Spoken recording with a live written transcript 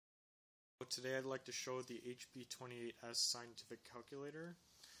today I'd like to show the HP-28S Scientific Calculator.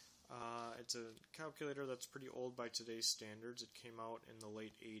 It's a calculator that's pretty old by today's standards. It came out in the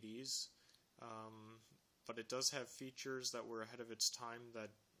late 80s, but it does have features that were ahead of its time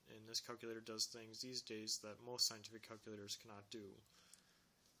and this calculator does things these days that most scientific calculators cannot do.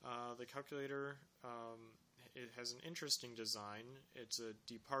 The calculator it has an interesting design. It's a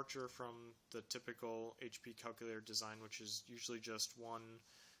departure from the typical HP calculator design, which is usually just one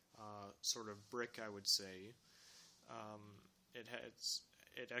sort of brick, I would say.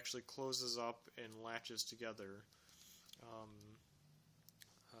 It actually closes up and latches together.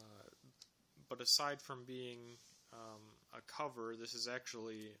 But aside from being a cover, this is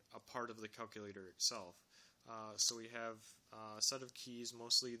actually a part of the calculator itself. So we have a set of keys.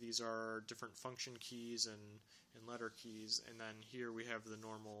 Mostly these are different function keys and letter keys, and then here we have the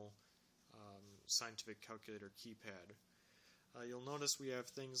normal scientific calculator keypad. You'll notice we have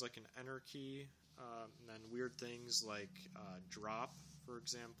things like an enter key, and then weird things like drop, for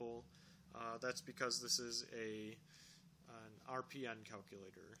example. That's because this is an RPN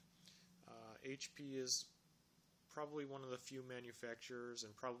calculator. HP is probably one of the few manufacturers,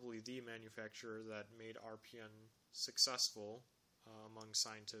 and probably the manufacturer, that made RPN successful among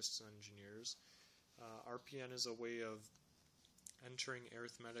scientists and engineers. RPN is a way of entering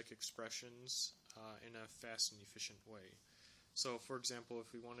arithmetic expressions in a fast and efficient way. So, for example,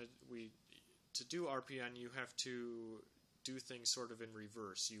 if we wanted to do RPN, you have to do things sort of in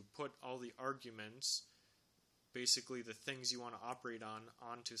reverse. You put all the arguments, basically the things you want to operate on,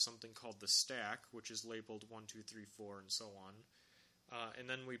 onto something called the stack, which is labeled 1, 2, 3, 4, and so on. And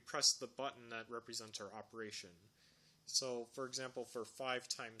then we press the button that represents our operation. So, for example, for 5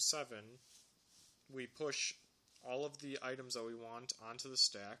 times 7, we push all of the items that we want onto the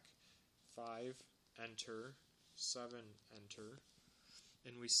stack. 5, enter, 7, enter.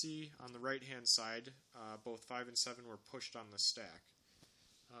 And we see on the right-hand side, both 5 and 7 were pushed on the stack.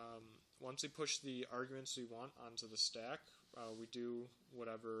 Once we push the arguments we want onto the stack, we do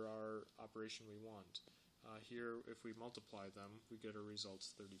whatever our operation we want. Here, if we multiply them, we get a result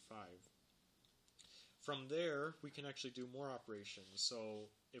 35. From there, we can actually do more operations. So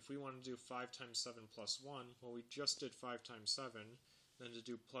if we want to do 5 times 7 plus 1, well, we just did 5 times 7. Then to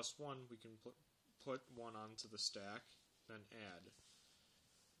do plus 1, we can put 1 onto the stack, then add.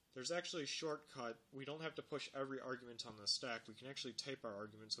 There's actually a shortcut. We don't have to push every argument on the stack. We can actually type our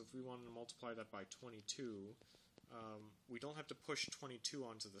argument. So if we wanted to multiply that by 22, we don't have to push 22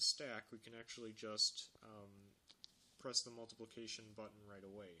 onto the stack. We can actually just press the multiplication button right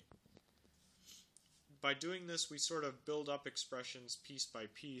away. By doing this, we sort of build up expressions piece by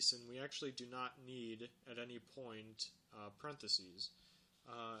piece, and we actually do not need, at any point, parentheses.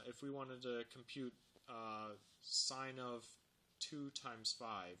 If we wanted to compute sine of 2 times 5,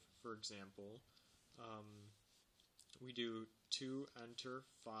 for example, we do 2, enter,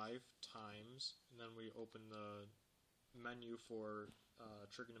 5 times, and then we open the menu for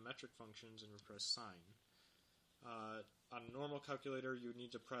trigonometric functions and we press sine. On a normal calculator, you would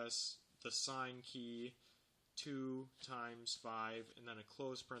need to press the sine key, 2 times 5, and then a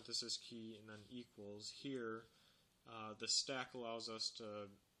close parenthesis key, and then equals. Here, the stack allows us to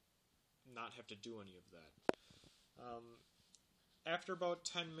not have to do any of that. After about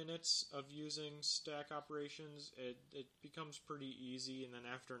 10 minutes of using stack operations, it becomes pretty easy, and then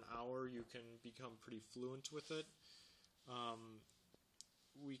after an hour you can become pretty fluent with it.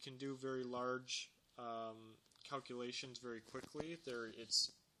 We can do very large calculations very quickly.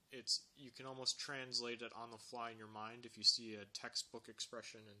 You can almost translate it on the fly in your mind if you see a textbook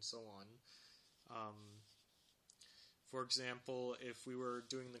expression and so on. For example, if we were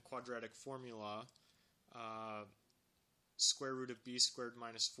doing the quadratic formula, square root of b squared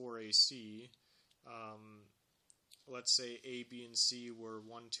minus 4ac, let's say a, b, and c were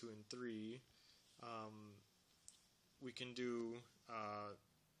 1, 2, and 3, we can do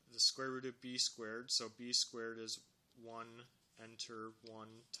the square root of b squared, so b squared is 1, enter 1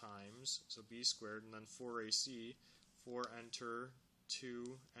 times, so b squared, and then 4ac, 4 enter,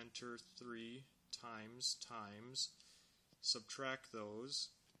 2 enter 3 times, subtract those,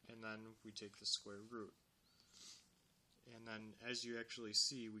 and then we take the square root. And then, as you actually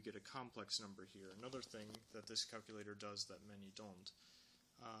see, we get a complex number here. Another thing that this calculator does that many don't.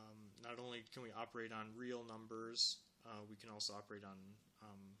 Not only can we operate on real numbers, we can also operate on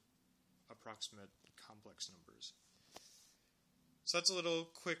approximate complex numbers. So that's a little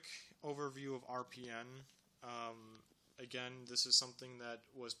quick overview of RPN. Again, this is something that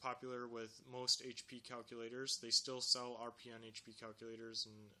was popular with most HP calculators. They still sell RPN HP calculators,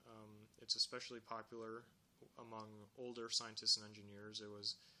 and it's especially popular among older scientists and engineers. It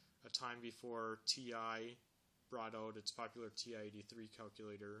was a time before TI brought out its popular TI-83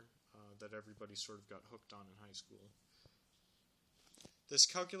 calculator that everybody sort of got hooked on in high school. This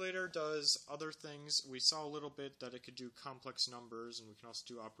calculator does other things. We saw a little bit that it could do complex numbers, and we can also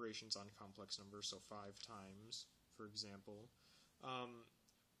do operations on complex numbers, so 5 times, for example.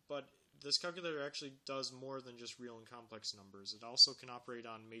 But this calculator actually does more than just real and complex numbers. It also can operate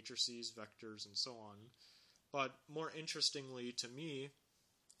on matrices, vectors, and so on. But more interestingly to me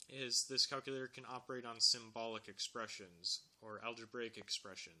is this calculator can operate on symbolic expressions, or algebraic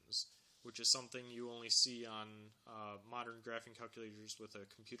expressions, which is something you only see on modern graphing calculators with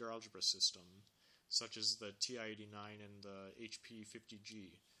a computer algebra system, such as the TI-89 and the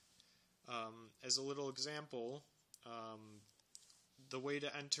HP-50G. As a little example, the way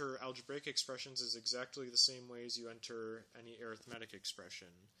to enter algebraic expressions is exactly the same way as you enter any arithmetic expression.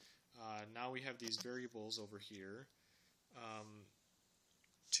 Now we have these variables over here.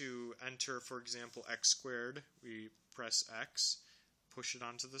 To enter, for example, x squared, we press x, push it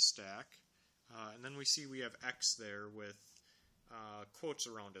onto the stack, and then we see we have x there with quotes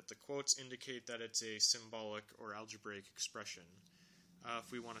around it. The quotes indicate that it's a symbolic or algebraic expression.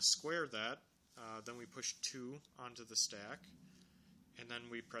 If we want to square that, then we push 2 onto the stack, and then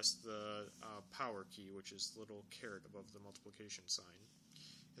we press the power key, which is the little caret above the multiplication sign.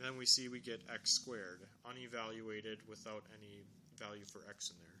 And then we see we get x squared, unevaluated without any value for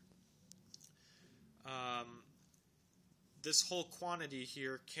x in there. This whole quantity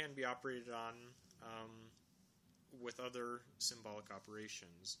here can be operated on with other symbolic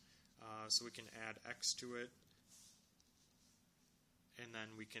operations. So we can add x to it, and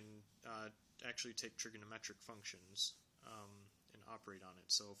then we can actually take trigonometric functions and operate on it.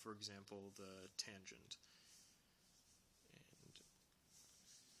 So, for example, the tangent.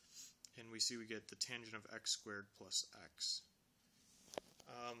 And we see we get the tangent of x squared plus x.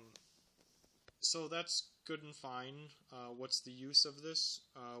 So that's good and fine. What's the use of this?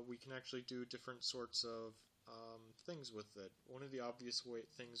 We can actually do different sorts of things with it. One of the obvious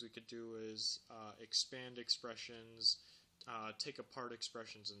things we could do is expand expressions, take apart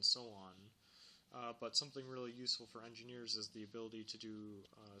expressions, and so on. But something really useful for engineers is the ability to do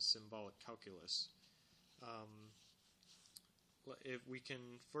symbolic calculus. If we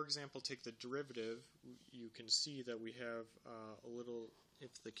can, for example, take the derivative, you can see that we have a little,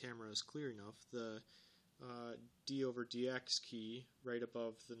 if the camera is clear enough, the d over dx key right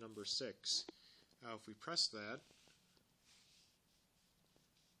above the number 6. If we press that,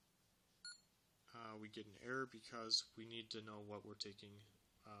 we get an error because we need to know what we're taking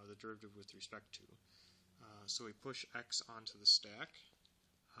the derivative with respect to. So we push x onto the stack.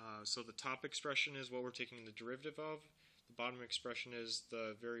 So the top expression is what we're taking the derivative of. The bottom expression is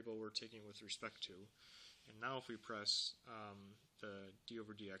the variable we're taking with respect to. And now if we press the d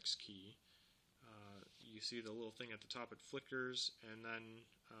over dx key, you see the little thing at the top, it flickers, and then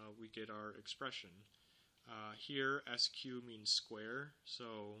we get our expression. Here, SQ means square,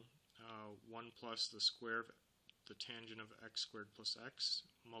 so 1 plus the square of the tangent of x squared plus x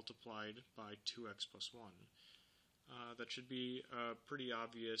multiplied by 2x plus 1. That should be pretty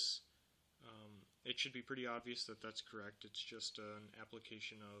obvious. It should be pretty obvious that that's correct. It's just an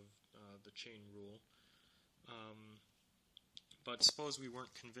application of the chain rule. But suppose we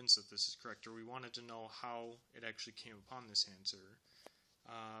weren't convinced that this is correct, or we wanted to know how it actually came upon this answer.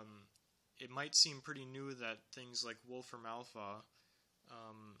 It might seem pretty new that things like Wolfram Alpha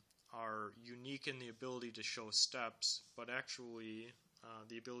are unique in the ability to show steps, but actually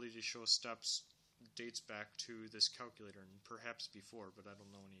the ability to show steps dates back to this calculator, and perhaps before, but I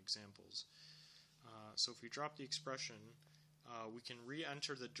don't know any examples. So if we drop the expression, we can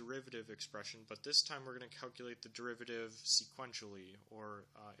re-enter the derivative expression, but this time we're going to calculate the derivative sequentially or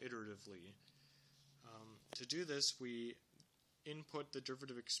iteratively. To do this, we input the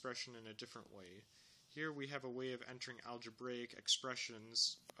derivative expression in a different way. Here we have a way of entering algebraic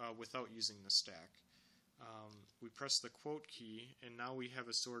expressions without using the stack. We press the quote key, and now we have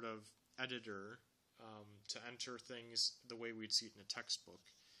a sort of editor to enter things the way we'd see it in a textbook.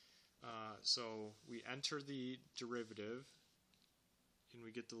 So we enter the derivative, and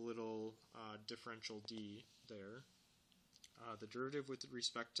we get the little differential d there. The derivative with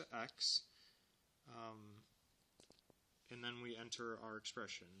respect to x, and then we enter our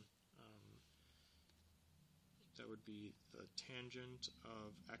expression. That would be the tangent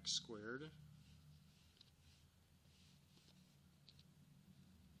of x squared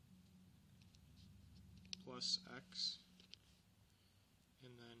plus x,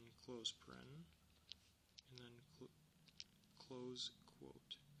 and then close paren, and then close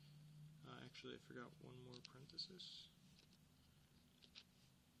quote. Actually, I forgot one more parenthesis.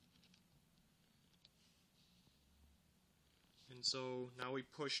 And so now we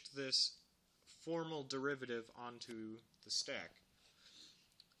pushed this formal derivative onto the stack.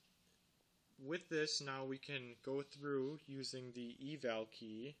 With this, now we can go through using the eval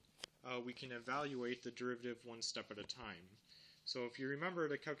key. We can evaluate the derivative one step at a time. So if you remember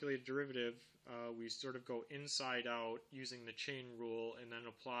to calculate a derivative, we sort of go inside out using the chain rule and then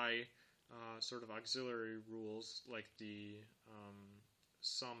apply sort of auxiliary rules like the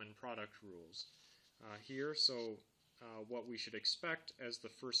sum and product rules here. So what we should expect as the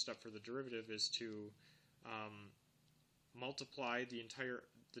first step for the derivative is to multiply the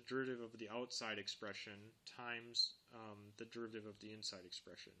derivative of the outside expression times the derivative of the inside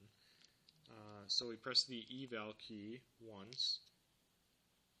expression. So we press the eval key once,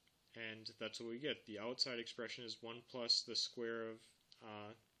 and that's what we get. The outside expression is 1 plus the square of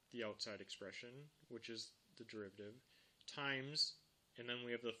the outside expression, which is the derivative, times, and then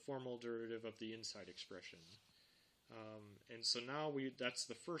we have the formal derivative of the inside expression. And so now that's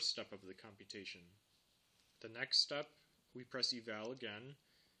the first step of the computation. The next step, we press eval again,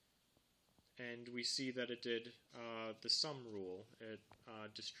 and we see that it did the sum rule. It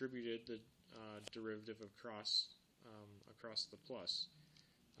distributed the derivative across the plus.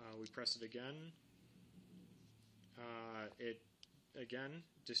 We press it again. It again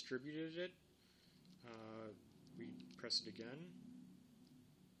distributed it. We press it again,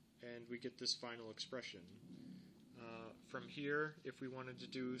 and we get this final expression. From here, if we wanted to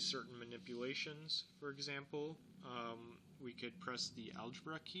do certain manipulations, for example, we could press the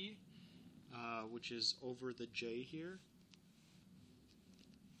algebra key, which is over the J here,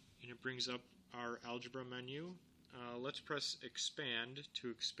 and it brings up our algebra menu. Let's press expand to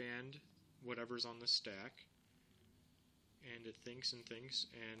expand whatever's on the stack, and it thinks and thinks,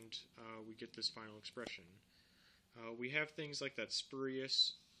 and we get this final expression. We have things like that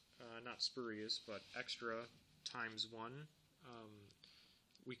spurious, not spurious, but extra times 1.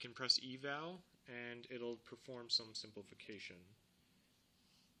 We can press eval, and it'll perform some simplification.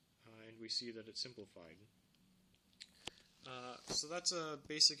 And we see that it's simplified. So that's a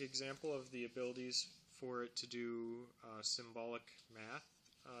basic example of the abilities for it to do symbolic math.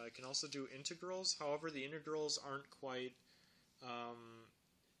 It can also do integrals. However, the integrals aren't quite...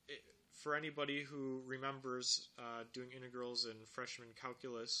 for anybody who remembers doing integrals in freshman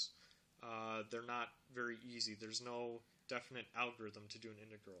calculus, they're not very easy. There's no definite algorithm to do an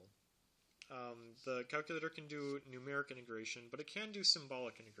integral. The calculator can do numeric integration, but it can do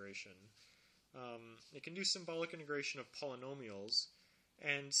symbolic integration. It can do symbolic integration of polynomials,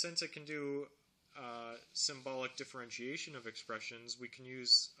 and since it can do symbolic differentiation of expressions, we can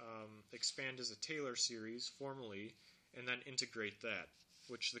use expand as a Taylor series formally, and then integrate that,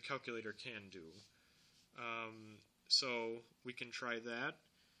 which the calculator can do. So we can try that.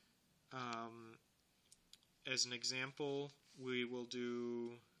 As an example, we will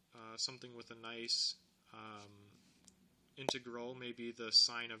do something with a nice integral, maybe the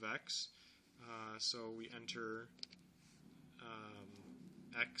sine of x. So we enter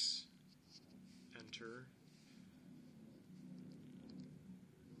x, enter,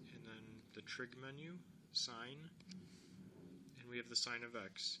 and then the trig menu, sine, and we have the sine of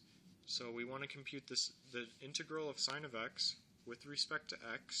x. So we want to compute the integral of sine of x with respect to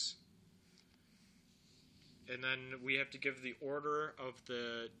x, and then we have to give the order of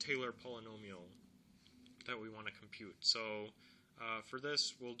the Taylor polynomial that we want to compute. So for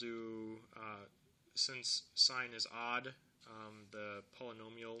this, we'll do, since sine is odd, the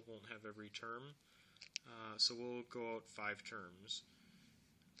polynomial won't have every term, so we'll go out 5 terms.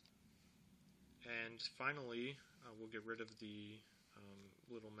 And finally, we'll get rid of the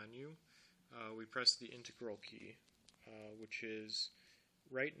little menu. We press the integral key, which is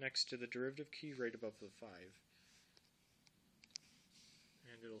right next to the derivative key, right above the 5.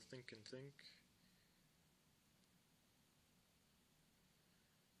 And it'll think and think.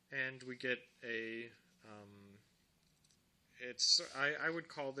 And we get a, I would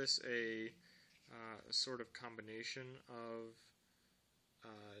call this a sort of combination of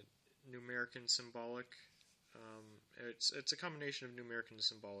numeric and symbolic. It's a combination of numeric and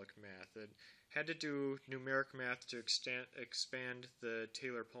symbolic math. It had to do numeric math to expand the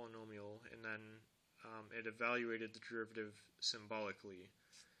Taylor polynomial, and then it evaluated the derivative symbolically,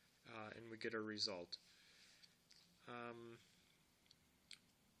 and we get a result.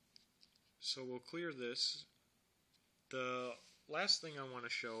 So we'll clear this. The last thing I want to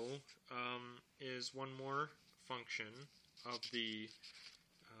show is one more function of the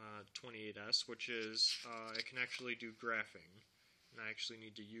 28S, which is it can actually do graphing. And I actually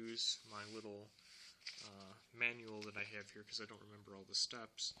need to use my little manual that I have here because I don't remember all the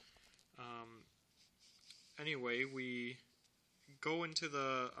steps. Anyway, we go into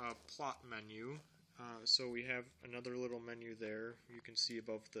the plot menu. So we have another little menu there. You can see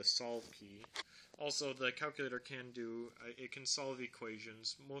above the solve key. Also, the calculator it can solve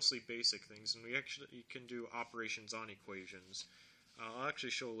equations, mostly basic things, and we actually can do operations on equations. I'll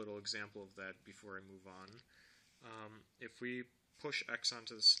actually show a little example of that before I move on. If we push X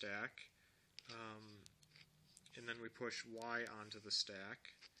onto the stack, and then we push Y onto the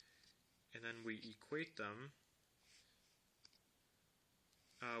stack, and then we equate them,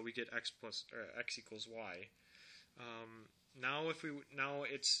 we get X equals Y. Now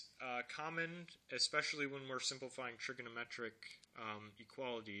it's common, especially when we're simplifying trigonometric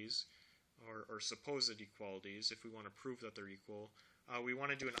equalities or supposed equalities, if we want to prove that they're equal, we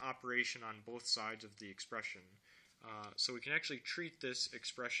want to do an operation on both sides of the expression. So we can actually treat this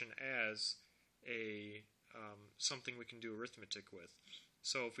expression as something we can do arithmetic with.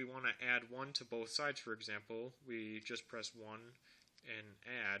 So if we want to add 1 to both sides, for example, we just press 1 and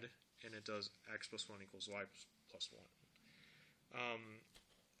add, and it does x plus 1 equals y plus 1.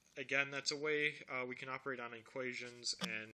 Again, that's a way we can operate on equations, and